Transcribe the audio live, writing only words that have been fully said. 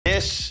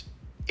This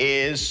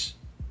is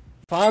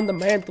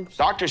fundamentals.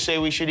 Doctors say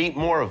we should eat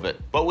more of it,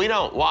 but we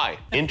don't. Why?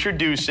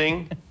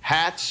 Introducing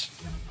hats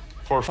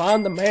for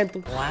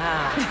fundamentals.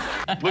 Wow.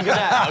 Look at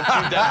that.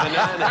 How cute that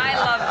banana. I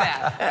love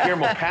that.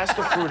 Guillermo, pass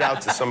the fruit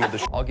out to some of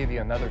the... I'll give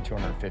you another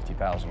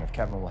 250,000 if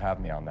Kevin will have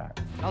me on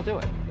that. I'll do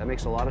it. That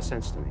makes a lot of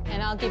sense to me.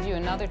 And I'll give you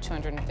another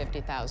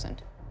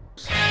 250,000.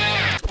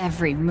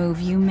 Every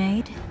move you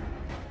made,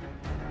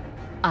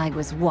 I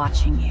was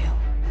watching you.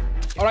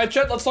 Alright,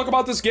 chat, let's talk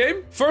about this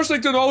game. First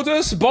thing to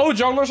notice, both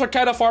junglers are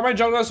kind of farming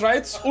junglers,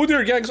 right?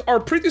 Udyr ganks are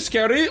pretty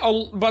scary,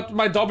 but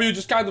my W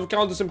just kind of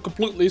counters him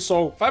completely.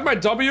 So if I have my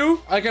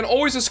W, I can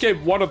always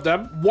escape one of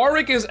them.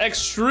 Warwick is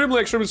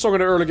extremely strong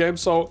in the early game,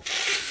 so...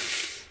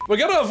 we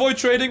gotta avoid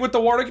trading with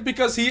the Warwick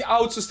because he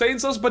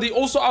out-sustains us, but he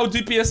also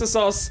out-DPSs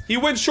us. He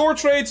wins short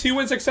trades, he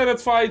wins extended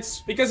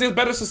fights because he has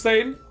better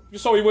sustain.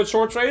 So he wins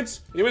short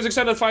trades. He wins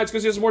extended fights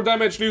because he has more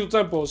damage, lethal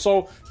tempo.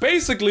 So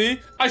basically,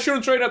 I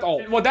shouldn't trade at all.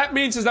 And what that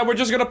means is that we're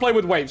just gonna play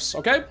with waves,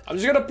 okay? I'm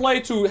just gonna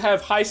play to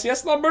have high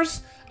CS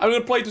numbers. I'm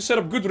gonna play to set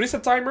up good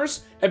reset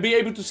timers and be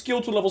able to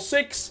skill to level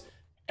 6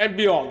 and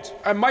beyond.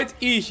 I might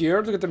E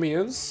here to get the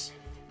minions.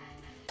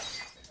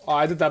 Oh,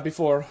 I did that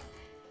before.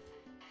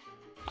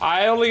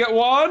 I only get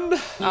one.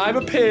 I'm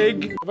a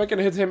pig. If I can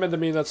hit him and the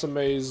minion, that's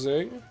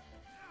amazing.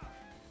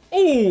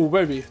 Oh,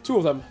 baby, 2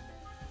 of them.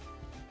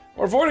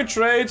 We're avoiding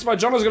trades. My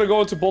jungler's gonna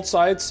go into bot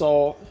side,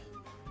 so...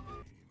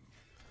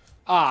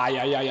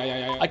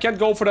 yeah. I can't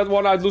go for that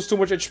one. I'd lose too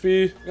much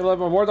HP. Gonna let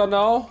my ward on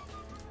now.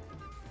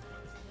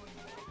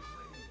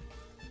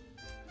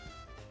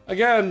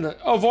 Again,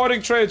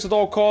 avoiding trades at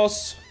all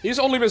costs. He's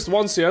only missed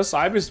one CS.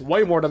 I missed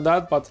way more than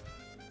that, but...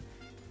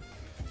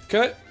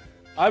 okay.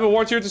 I have a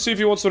ward here to see if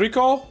he wants to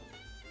recall.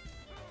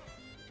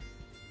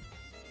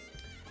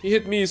 He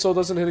hit me, so it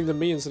doesn't hitting the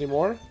minions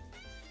anymore.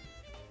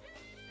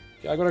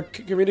 Okay, I'm gonna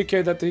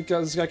communicate that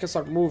this guy can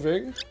start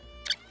moving.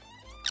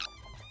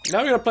 Now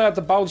we're gonna play at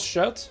the bounce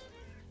chat.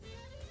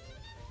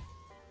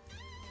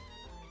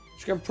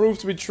 Which can prove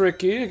to be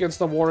tricky against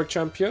the Warwick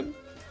champion.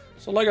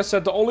 So like I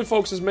said, the only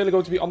focus is mainly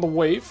going to be on the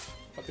wave.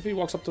 But if he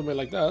walks up to me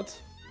like that...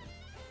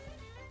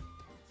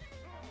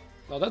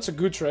 now that's a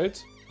good trade.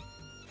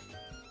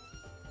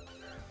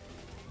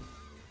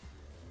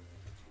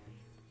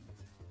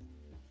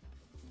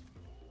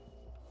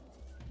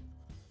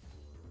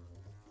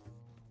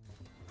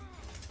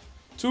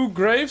 Two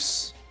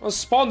Graves. I'll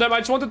spawn them. I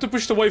just wanted to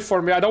push the wave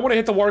for me. I don't want to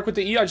hit the Warwick with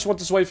the E. I just want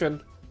this wave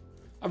in.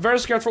 I'm very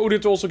scared for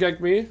Udyr to also gank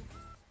me.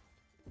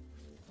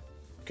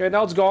 Okay,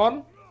 now it's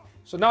gone.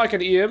 So now I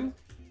can E him.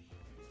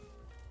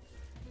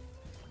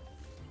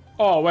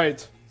 Oh,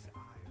 wait.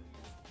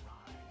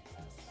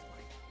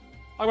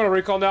 I'm gonna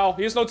recall now.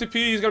 He has no TP.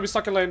 He's gonna be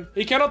stuck in lane.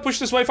 He cannot push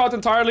this wave out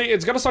entirely.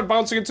 It's gonna start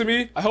bouncing into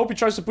me. I hope he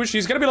tries to push.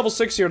 He's gonna be level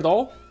 6 here,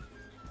 though.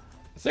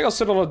 I think I'll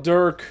sit on a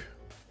Dirk.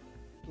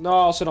 No,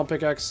 I'll sit on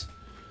pickaxe.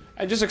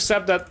 And just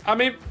accept that. I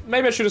mean,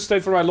 maybe I should have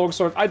stayed for my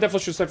longsword. I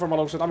definitely should stay for my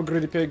longsword. I'm a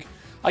greedy pig.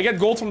 I get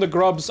gold from the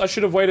grubs. I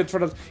should have waited for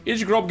that.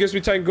 Each grub gives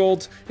me 10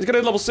 gold. He's gonna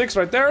hit level 6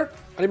 right there.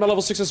 I need my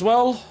level 6 as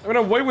well. I'm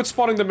gonna wait with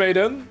spawning the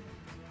maiden.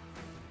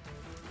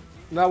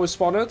 Now we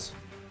spawn it.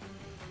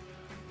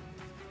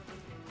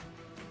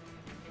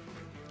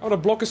 I'm gonna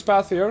block his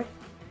path here.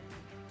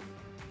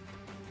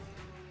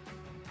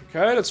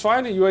 Okay, that's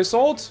fine. UA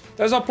sold.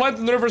 There's a plant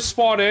in the river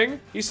spawning.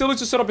 He still needs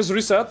to set up his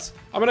reset.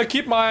 I'm gonna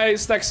keep my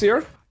stacks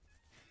here.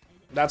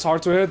 That's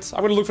hard to hit. I'm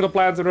gonna look for the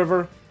plant in the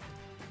river.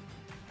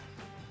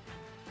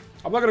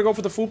 I'm not gonna go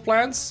for the full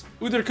plants.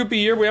 Udyr could be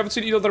here. We haven't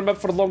seen either other map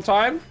for a long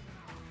time.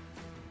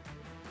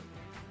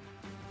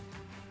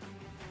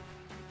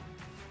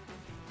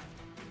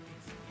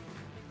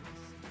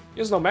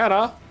 He has no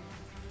mana.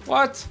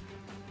 What?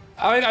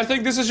 I mean, I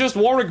think this is just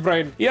Warwick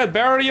brain. He had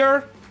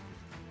barrier.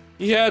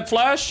 He had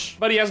flash,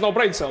 but he has no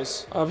brain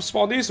cells.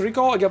 Spawn these,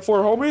 recall. I get 4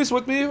 homies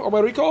with me on my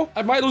recall.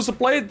 I might lose the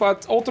plate,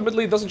 but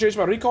ultimately it doesn't change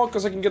my recall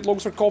because I can get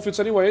longsword confidence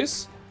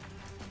anyways.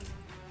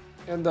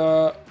 And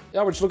yeah,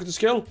 we're just looking to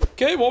scale.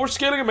 Okay, well, we're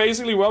scaling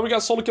amazingly well. We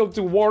got solo kill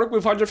to Warwick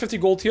with 150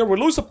 gold here. We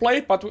lose the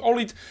plate, but we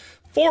only need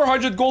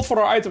 400 gold for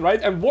our item, right?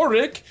 And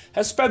Warwick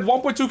has spent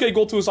 1.2k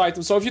gold to his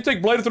item. So if you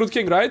take Blade Through the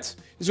King, right?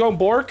 He's going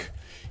Borg.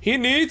 He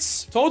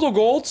needs total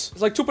gold. It's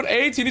like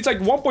 2.8. He needs like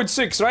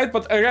 1.6, right?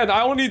 But again,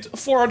 I only need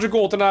 400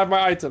 gold and I have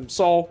my item.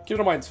 So keep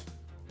it in mind.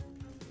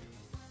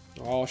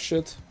 Oh,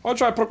 shit. I'll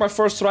try to proc my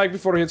first strike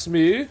before he hits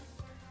me.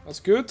 That's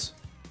good.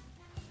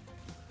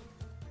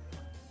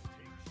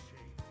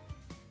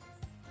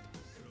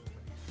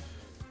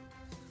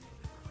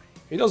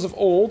 He does have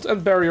ult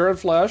and barrier and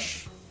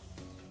flash.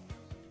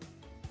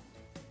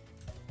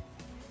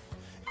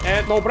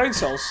 And no brain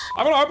cells.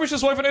 I'm gonna push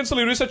this wave and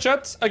instantly reset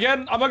chat.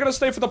 Again, I'm not gonna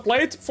stay for the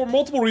plate for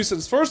multiple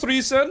reasons. First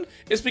reason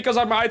is because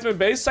I have my item in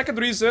base. Second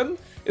reason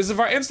is if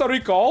I insta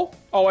recall.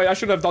 Oh wait, I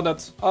shouldn't have done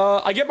that.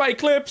 I get my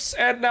eclipse,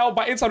 and now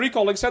by insta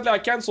recalling, sadly I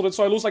cancelled it,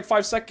 so I lose like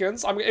 5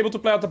 seconds. I'm able to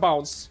play out the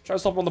bounce. Try to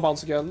stop him on the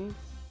bounce again.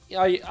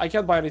 I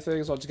can't buy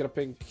anything, so I'll just get a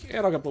pink.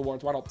 And I'll get blue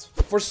ward, why not?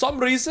 For some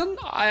reason,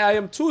 I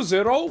am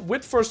 2-0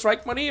 with first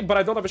strike money, but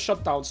I don't have a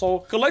shutdown. So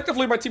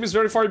collectively, my team is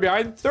very far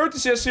behind. 30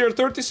 CS here,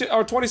 20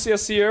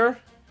 CS here.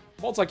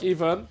 Both like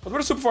even. But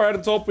we're super far ahead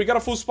on top. We got a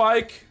full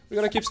spike. We're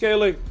gonna keep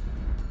scaling.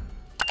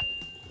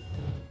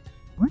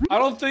 I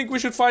don't think we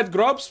should fight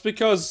grubs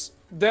because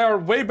they're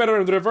way better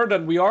in the river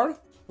than we are. I'm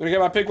gonna get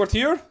my pink ward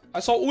here. I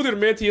saw Udyr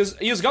mid. He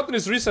has gotten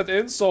his reset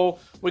in, so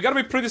we gotta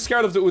be pretty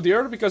scared of the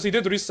Udyr because he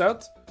did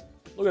reset.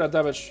 Look at that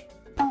damage.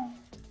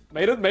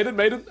 Maiden.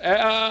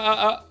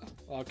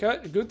 Okay,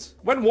 good.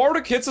 When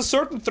Warwick hits a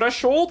certain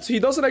threshold, he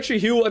doesn't actually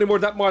heal anymore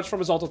that much from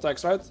his auto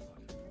attacks, right?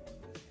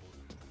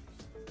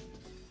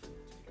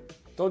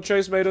 Don't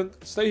chase, Maiden.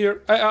 Stay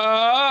here.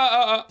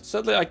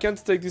 Sadly, I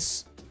can't take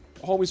these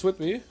homies with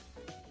me.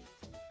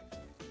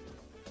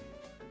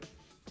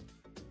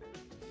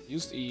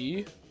 Used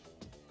E.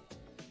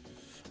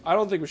 I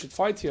don't think we should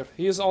fight here.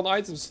 He is on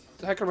items.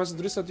 The hacker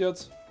hasn't reset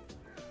yet.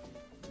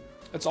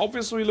 It's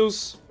obvious we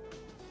lose.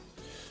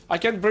 I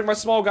can't bring my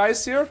small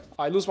guys here.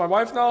 I lose my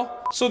wife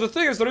now. So the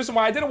thing is, the reason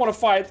why I didn't want to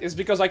fight is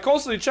because I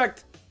constantly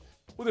checked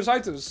Udyr's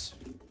items.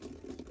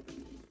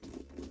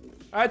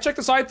 I checked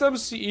his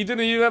items. He didn't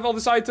even have all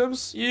these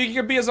items. You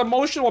can be as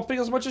emotional, pick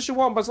as much as you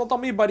want, but it's not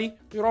on me, buddy.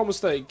 Your own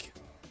mistake.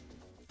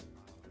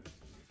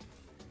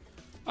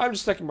 I'm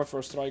just taking my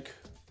first strike.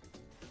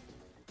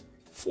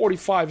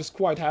 45 is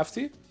quite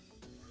hefty.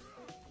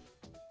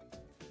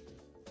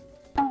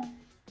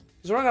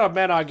 He's running out of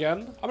mana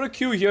again. I'm gonna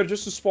queue here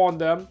just to spawn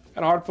them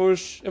and hard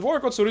push. If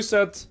Warwick wants to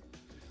reset,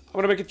 I'm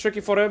gonna make it tricky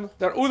for him.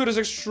 Their Udyr is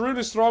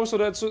extremely strong, so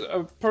that's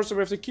a person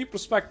we have to keep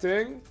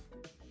respecting.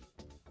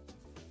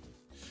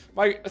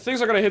 My things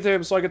are gonna hit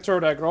him, so I get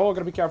third aggro. I'm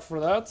gonna be careful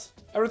for that.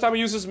 Every time he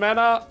uses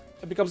mana,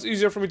 it becomes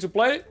easier for me to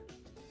play.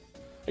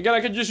 Again,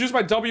 I can just use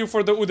my W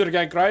for the Udyr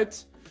gank,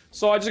 right?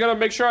 So I just gotta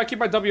make sure I keep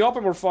my W up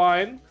and we're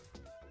fine.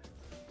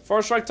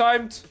 First strike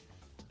timed.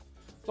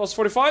 Plus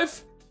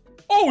 45.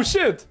 Oh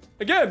shit!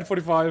 Again,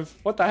 45.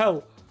 What the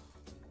hell?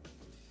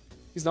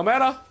 He's no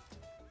mana.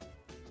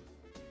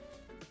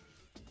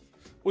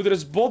 Udyr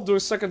is bot doing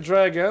second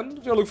dragon.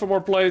 We're gonna look for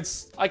more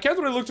plates. I can't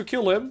really look to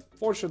kill him,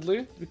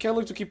 fortunately. We can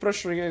look to keep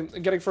pressuring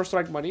and getting first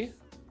strike money.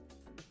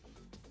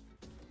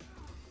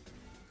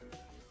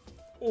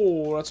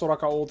 Oh, that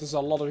Soraka ult is a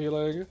lot of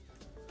healing.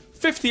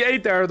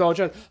 58 there though,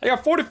 chat. I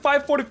got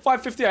 45,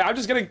 45, 58. I'm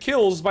just getting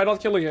kills by not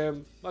killing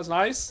him. That's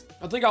nice.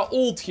 I think I'll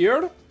ult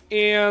here.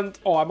 And...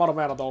 oh, I'm out of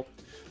mana though.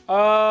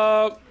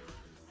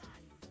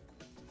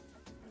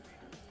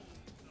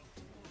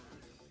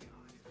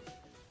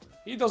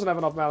 He doesn't have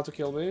enough mana to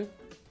kill me.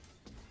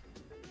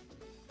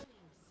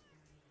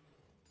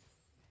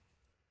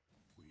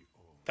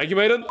 Thank you,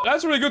 Maiden.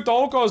 That's really good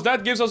though, because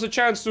that gives us a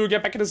chance to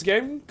get back in this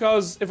game.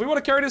 Because if we want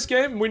to carry this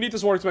game, we need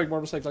this Warwick to make more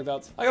mistakes like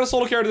that. I gotta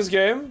solo carry this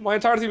game. My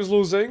entire team is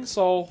losing,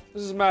 so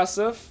this is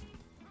massive.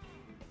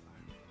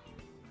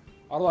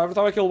 I don't know, every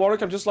time I kill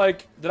Warwick, I'm just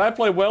like, did I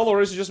play well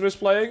or is he just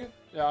misplaying?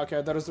 Yeah,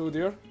 okay, that is the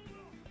Udyr.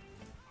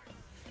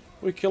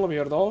 We kill him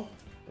here though.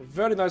 A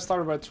very nice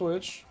timer by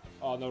Twitch.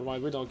 Oh, never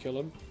mind, we don't kill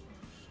him.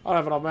 I don't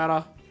have enough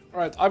mana.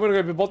 Alright, I'm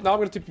gonna go bot now. I'm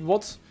gonna TP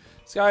bot.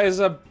 This guy is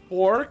a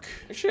Bork.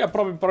 Actually, I'm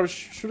probably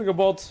shooting a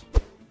bot.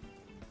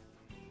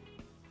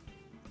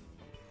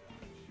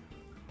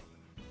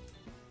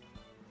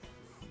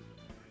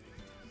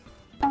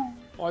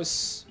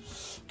 Nice.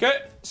 Okay,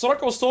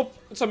 Soraka will stop.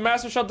 It's a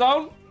massive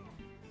shutdown.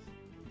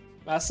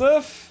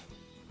 Massive.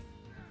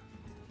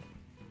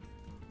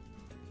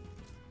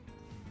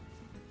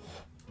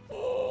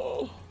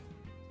 Oh.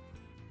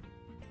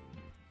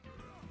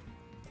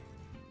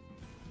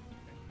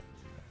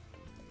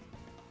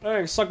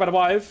 Getting sucked by the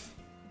wife.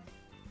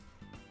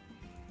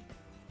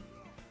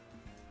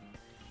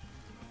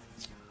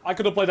 I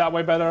could have played that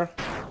way better.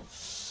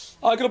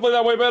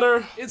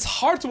 It's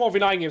hard to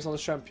 1v9 games on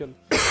this champion.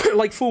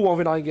 Like full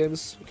 1v9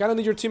 games. You kinda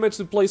need your teammates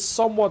to play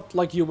somewhat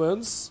like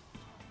humans.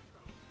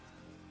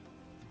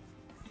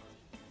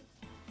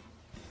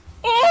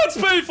 Oh, it's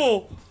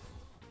painful!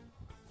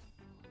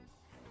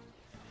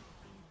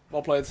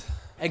 Well played.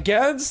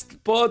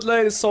 Against bot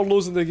lane is so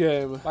losing the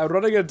game. By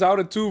running it down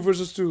in 2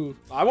 versus 2.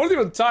 I won't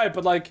even type,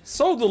 but like,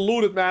 so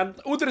deluded, man.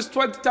 Udyr is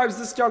 20 times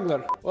this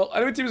jungler. Well,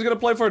 enemy team is gonna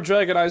play for a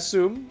dragon, I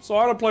assume. So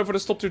I'm gonna play for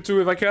this top tier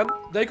 2 if I can.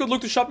 They could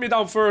look to shut me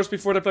down first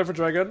before they play for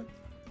dragon.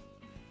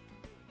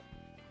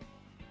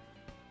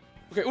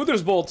 Okay,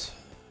 Udyr's bot.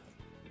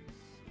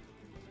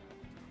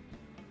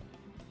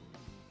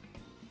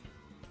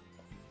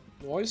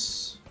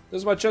 Nice. This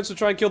is my chance to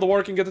try and kill the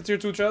Warwick and get the tier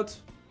 2 chat.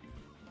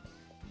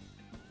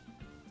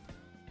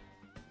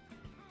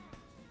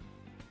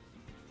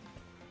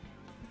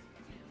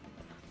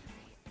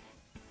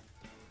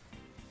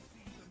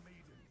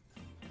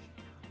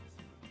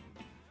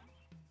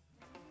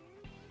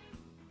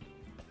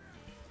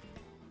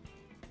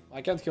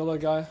 I can't kill that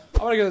guy.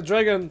 I'm gonna get the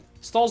dragon.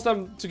 Stalls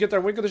them to get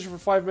their win condition for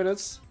 5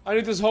 minutes. I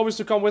need these homies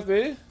to come with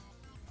me.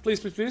 Please,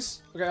 please,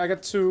 please. Okay, I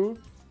got 2.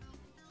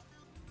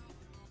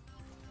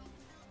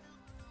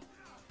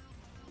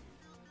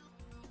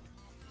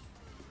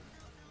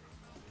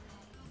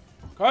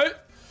 Okay.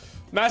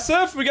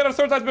 Massive. We get a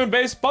third item in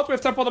base, but we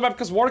have tempo on the map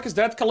because Warwick is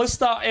dead.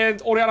 Kalista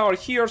and Orianna are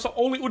here, so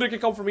only Udyr can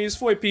come for me. He's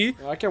full AP.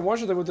 I can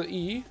one-shot him with the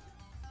E.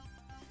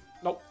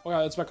 Nope. Okay,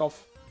 let's back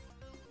off.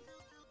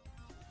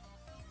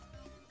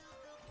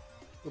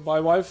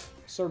 Goodbye, wife.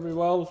 Serve me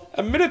well.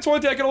 A minute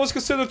 20, I can always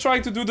consider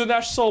trying to do the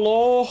Nash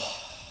solo.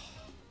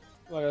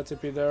 I got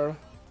TP there.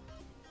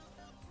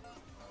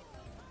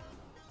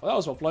 Well, that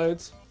was well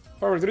played.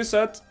 Perfect,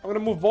 reset. I'm gonna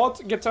move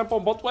bot, get tempo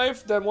on bot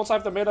wave. Then once I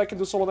have the mid, I can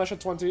do solo Nash at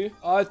 20.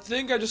 I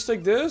think I just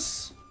take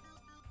this.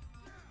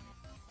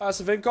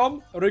 Passive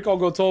income. Recall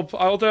go top.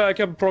 I don't think I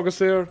can progress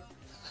here.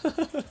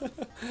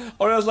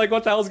 Or I was like,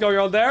 what the hell's going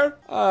on there?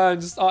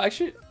 Just,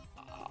 actually...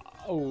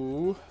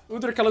 Oh.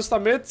 Udyr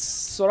Kalista mid.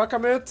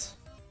 Soraka mid.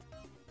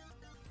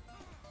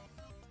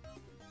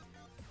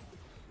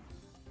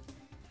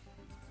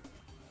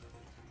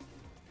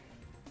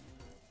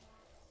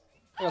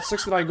 I got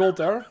 69 gold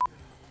there.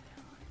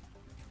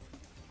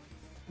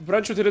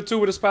 Brent should hit it too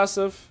with his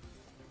passive.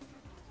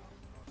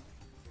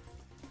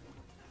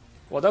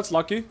 Well, that's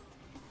lucky.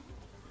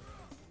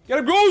 Get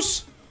him,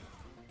 Goose!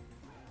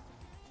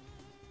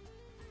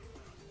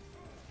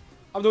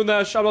 I'm doing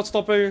Nash. I'm not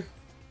stopping.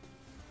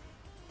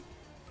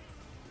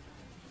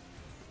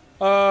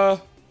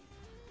 Okay.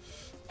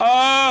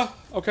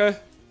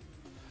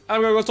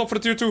 I'm gonna go top for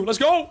the tier 2. Let's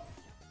go!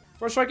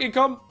 First strike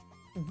income.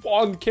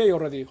 1k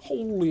already.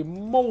 Holy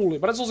moly.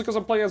 But that's also because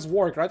I'm playing as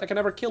Warwick, right? I can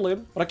never kill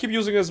him. But I keep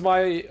using it as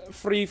my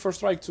free first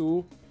strike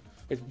too.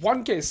 Wait,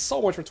 1k is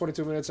so much for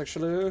 22 minutes,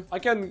 actually. I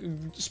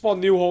can spawn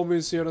new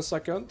homies here in a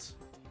second.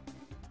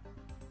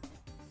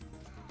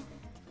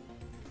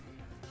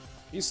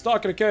 He's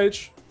stuck in a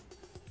cage.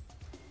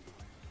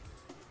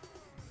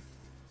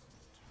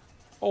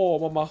 Oh,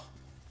 mama.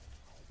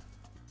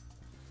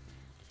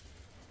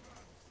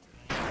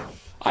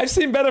 I've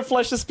seen better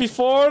flashes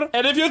before,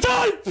 and if you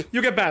type,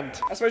 you get banned.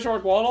 Exclamation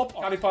mark wall up.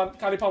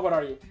 Kanipan, where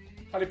are you?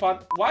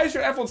 Kanipan, why is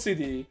your F1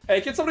 CD?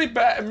 Hey, can somebody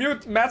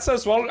mute Matza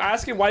as well,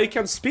 asking why he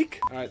can't speak?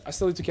 Alright, I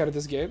still need to carry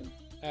this game.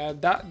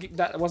 And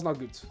that was not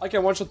good. I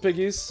can one-shot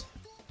piggies.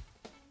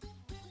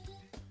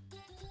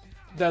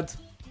 Dead.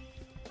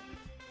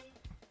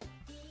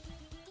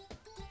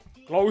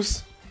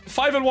 Close.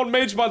 5-1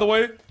 mage, by the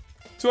way.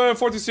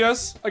 240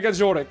 CS against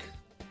Jorik.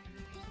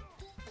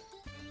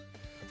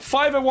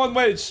 5-1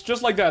 mage,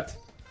 just like that.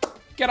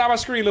 Get out of my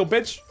screen, little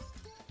bitch.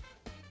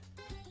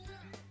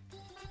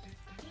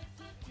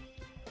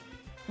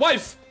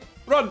 Wife!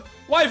 Run!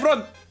 Wife,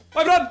 run!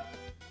 Wife, run!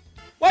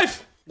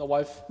 Wife! No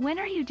wife. When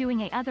are you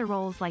doing other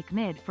roles like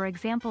mid, for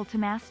example, to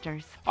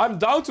Masters? I'm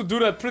down to do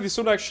that pretty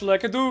soon, actually. I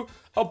can do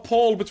a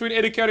poll between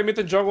AD carry, mid,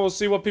 and jungle and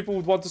see what people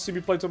would want to see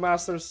me play to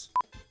Masters.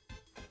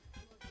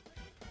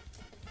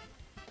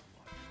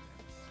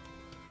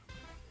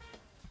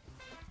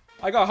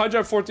 I got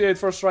 148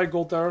 first strike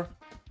gold there.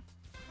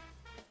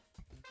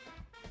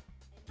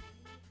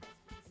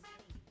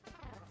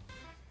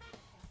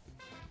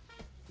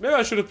 Maybe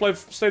I should have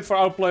stayed for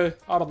outplay.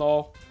 I don't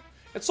know.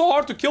 It's so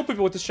hard to kill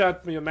people with this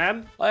champion,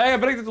 man. Like, I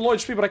break the low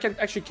HP, but I can't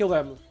actually kill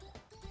them.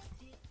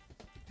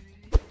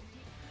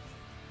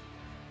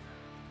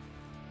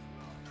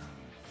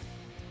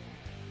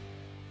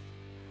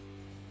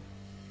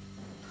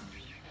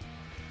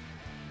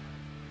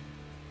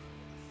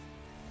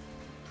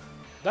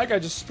 That guy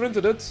just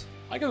sprinted it.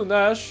 I can do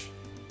Nash.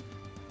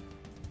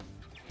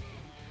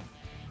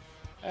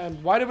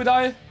 And why did we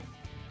die?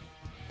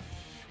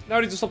 Now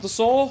I need to stop the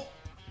soul.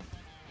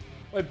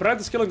 Wait,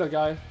 Brent is killing that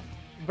guy.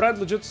 Brent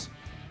legit.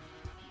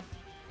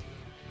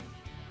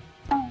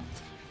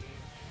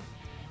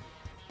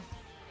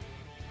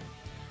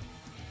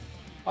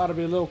 Gotta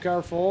be a little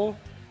careful.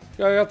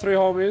 Okay, I got 3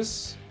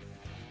 homies.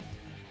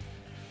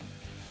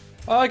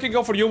 I can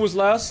go for Yumus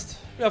last.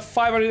 We have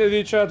 500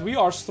 AD chat. We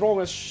are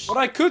strong as sh. What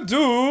I could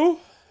do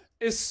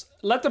is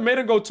let the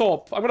maiden go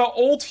top. I'm gonna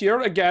ult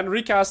here again,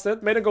 recast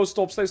it. Maiden goes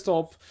top, stays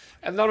top.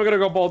 And then we're gonna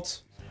go bot.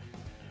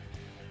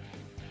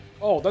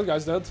 Oh, that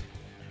guy's dead.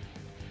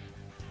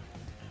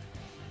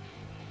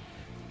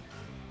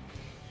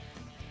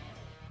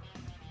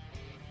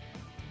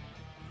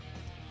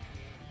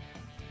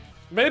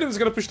 Maiden's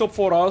gonna push top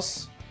for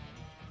us.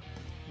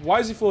 Why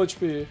is he full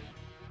HP?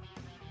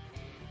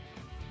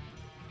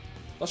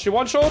 Does she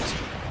one-shot?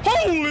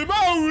 Holy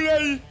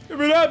moly! Give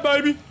me that,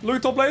 baby! Look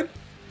at top lane.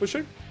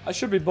 Pushing. I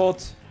should be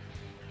bot.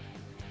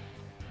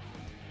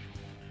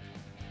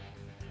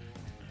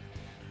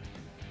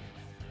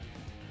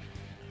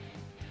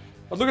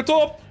 But look at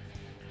top!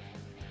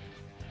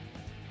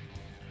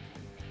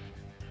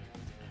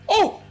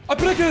 Oh! I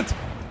predicted!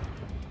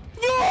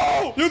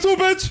 No! You too,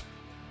 bitch!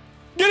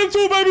 Get him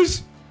too,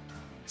 babies!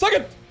 Suck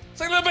it!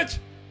 Suck it, little bitch!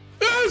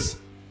 Yes!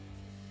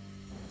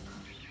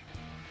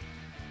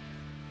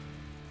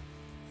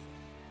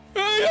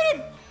 Get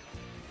him!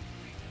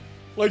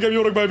 Like game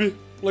Yorick, baby.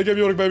 Like game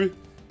Yorick, baby.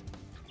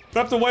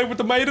 Wrapped away with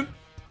the maiden.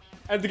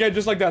 And the game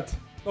just like that.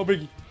 No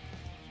biggie.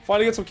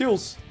 Finally get some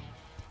kills.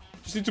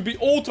 Just need to be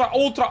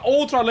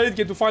ultra late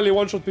game to finally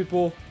one-shot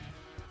people.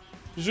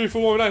 GG,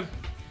 full 1v9.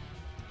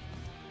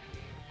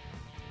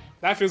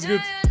 That feels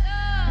good.